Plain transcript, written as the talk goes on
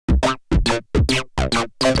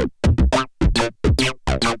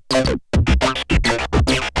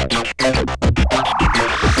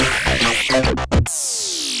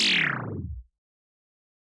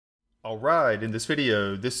Alright, in this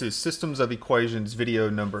video, this is Systems of Equations video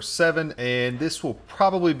number 7, and this will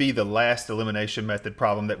probably be the last elimination method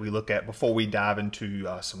problem that we look at before we dive into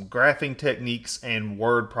some graphing techniques and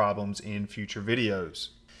word problems in future videos.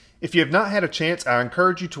 If you have not had a chance, I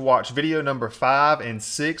encourage you to watch video number 5 and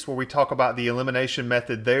 6 where we talk about the elimination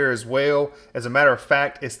method there as well. As a matter of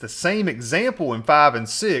fact, it's the same example in 5 and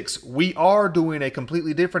 6. We are doing a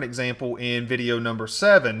completely different example in video number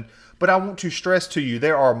 7. But I want to stress to you,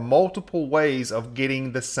 there are multiple ways of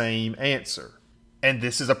getting the same answer. And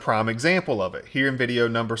this is a prime example of it here in video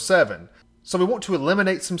number 7. So we want to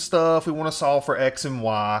eliminate some stuff. We want to solve for x and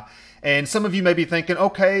y. And some of you may be thinking,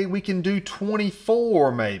 okay, we can do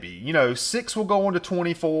 24 maybe. You know, 6 will go into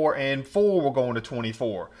 24 and 4 will go into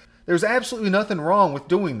 24. There's absolutely nothing wrong with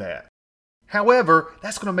doing that. However,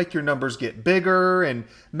 that's going to make your numbers get bigger, and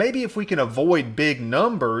maybe if we can avoid big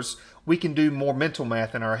numbers, we can do more mental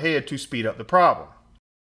math in our head to speed up the problem.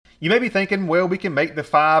 You may be thinking, well, we can make the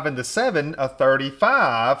 5 and the 7 a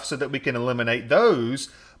 35 so that we can eliminate those,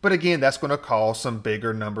 but again, that's going to cause some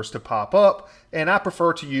bigger numbers to pop up, and I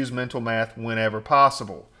prefer to use mental math whenever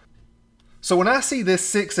possible. So when I see this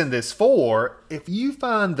 6 and this 4, if you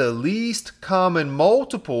find the least common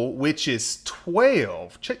multiple, which is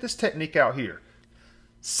 12, check this technique out here.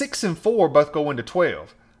 6 and 4 both go into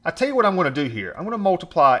 12. I tell you what I'm going to do here. I'm going to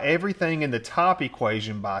multiply everything in the top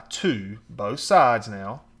equation by 2, both sides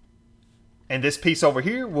now. And this piece over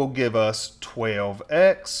here will give us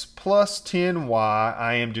 12x plus 10y.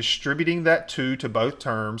 I am distributing that 2 to both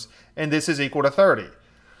terms, and this is equal to 30.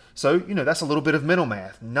 So, you know, that's a little bit of mental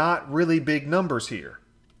math, not really big numbers here.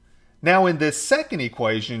 Now in this second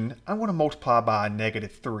equation, I want to multiply by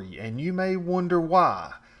 -3, and you may wonder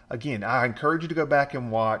why. Again, I encourage you to go back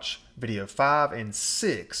and watch video 5 and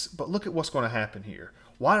 6, but look at what's going to happen here.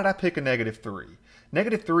 Why did I pick a -3?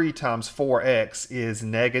 -3 times 4x is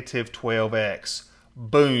 -12x.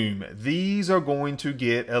 Boom. These are going to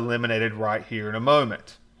get eliminated right here in a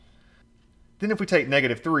moment. Then if we take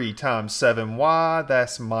 -3 times 7y,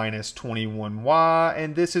 that's -21y,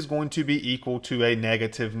 and this is going to be equal to a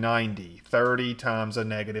 -90. 30 times a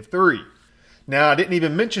 -3. Now, I didn't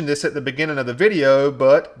even mention this at the beginning of the video,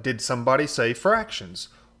 but did somebody say fractions?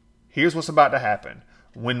 Here's what's about to happen.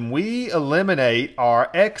 When we eliminate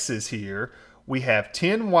our x's here, we have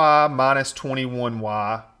 10y minus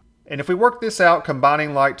 21y. And if we work this out,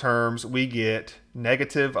 combining like terms, we get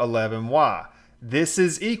 -11y. This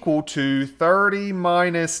is equal to 30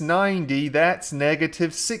 minus 90, that's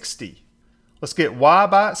 -60. Let's get y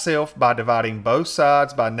by itself by dividing both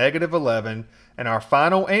sides by -11, and our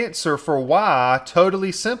final answer for y,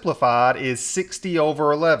 totally simplified, is 60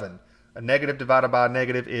 over 11. A negative divided by a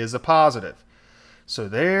negative is a positive. So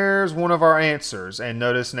there's one of our answers, and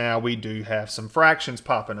notice now we do have some fractions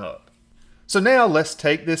popping up. So now let's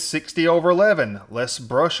take this 60 over 11. Let's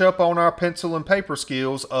brush up on our pencil and paper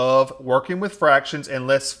skills of working with fractions, and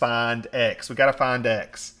let's find x. We got to find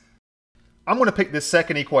x. I'm going to pick this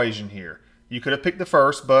second equation here. You could have picked the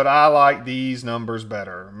first, but I like these numbers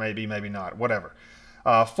better. Maybe, maybe not, whatever.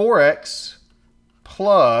 4x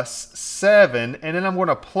plus 7, and then I'm going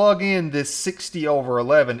to plug in this 60 over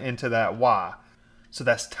 11 into that y. So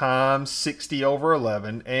that's times 60 over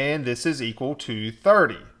 11, and this is equal to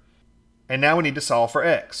 30. And now we need to solve for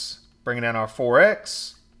x. Bringing down our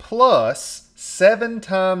 4x plus 7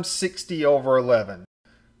 times 60 over 11.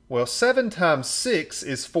 Well, 7 times 6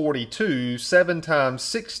 is 42. 7 times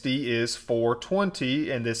 60 is 420.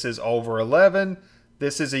 And this is over 11.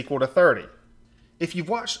 This is equal to 30. If you've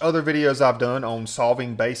watched other videos I've done on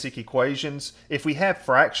solving basic equations, if we have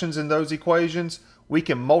fractions in those equations, we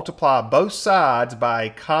can multiply both sides by a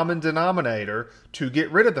common denominator to get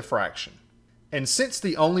rid of the fraction. And since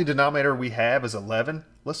the only denominator we have is 11,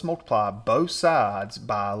 let's multiply both sides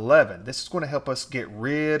by 11. This is going to help us get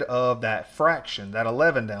rid of that fraction, that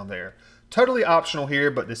 11 down there. Totally optional here,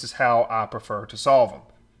 but this is how I prefer to solve them.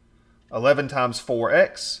 11 times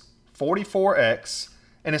 4x, 44x.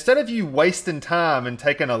 And instead of you wasting time and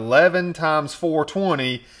taking 11 times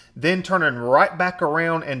 420, then turning right back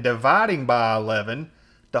around and dividing by 11,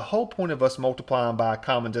 the whole point of us multiplying by a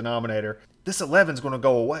common denominator, this 11 is going to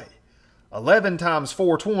go away. 11 times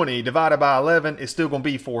 420 divided by 11 is still going to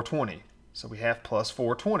be 420. So we have plus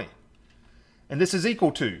 420. And this is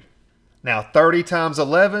equal to, now 30 times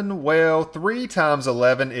 11, well, 3 times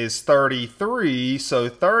 11 is 33. So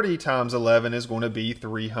 30 times 11 is going to be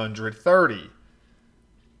 330.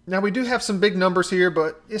 Now we do have some big numbers here,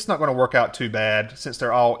 but it's not going to work out too bad since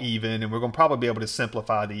they're all even, and we're going to probably be able to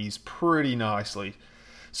simplify these pretty nicely.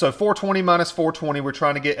 So 420 minus 420, we're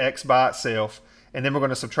trying to get x by itself. And then we're going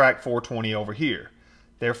to subtract 420 over here.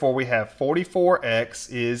 Therefore, we have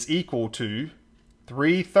 44x is equal to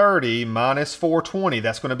 330 minus 420.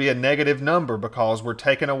 That's going to be a negative number because we're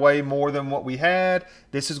taking away more than what we had.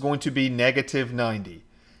 This is going to be negative 90.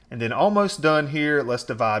 And then almost done here, let's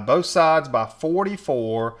divide both sides by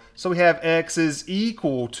 44. So we have x is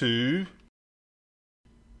equal to...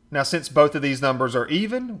 Now, since both of these numbers are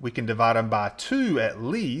even, we can divide them by 2 at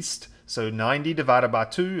least. So 90 divided by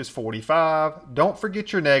 2 is 45. Don't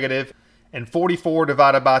forget your negative. And 44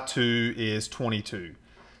 divided by 2 is 22.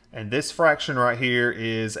 And this fraction right here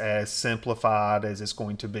is as simplified as it's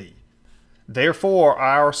going to be. Therefore,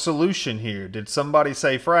 our solution here, did somebody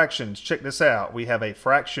say fractions? Check this out. We have a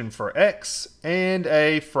fraction for x and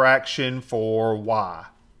a fraction for y.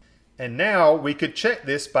 And now we could check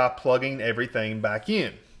this by plugging everything back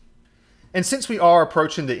in. And since we are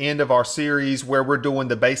approaching the end of our series where we're doing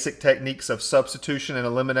the basic techniques of substitution and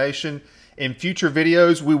elimination, in future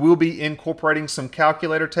videos we will be incorporating some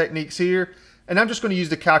calculator techniques here. And I'm just going to use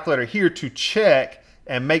the calculator here to check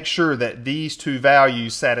and make sure that these two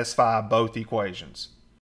values satisfy both equations.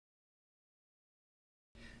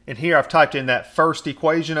 And here I've typed in that first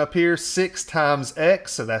equation up here, 6 times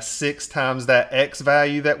x, so that's 6 times that x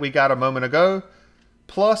value that we got a moment ago,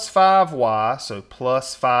 plus 5y, so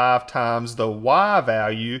plus 5 times the y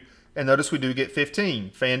value, and notice we do get 15.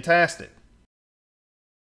 Fantastic.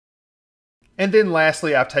 And then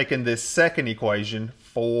lastly, I've taken this second equation,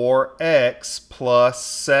 4x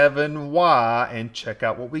plus 7y, and check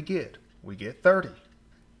out what we get. We get 30.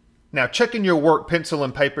 Now, checking your work pencil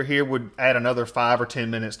and paper here would add another 5 or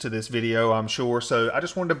 10 minutes to this video, I'm sure. So I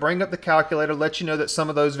just wanted to bring up the calculator, let you know that some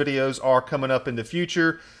of those videos are coming up in the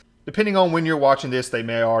future. Depending on when you're watching this, they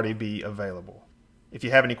may already be available. If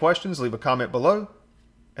you have any questions, leave a comment below.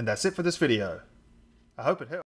 And that's it for this video. I hope it helped.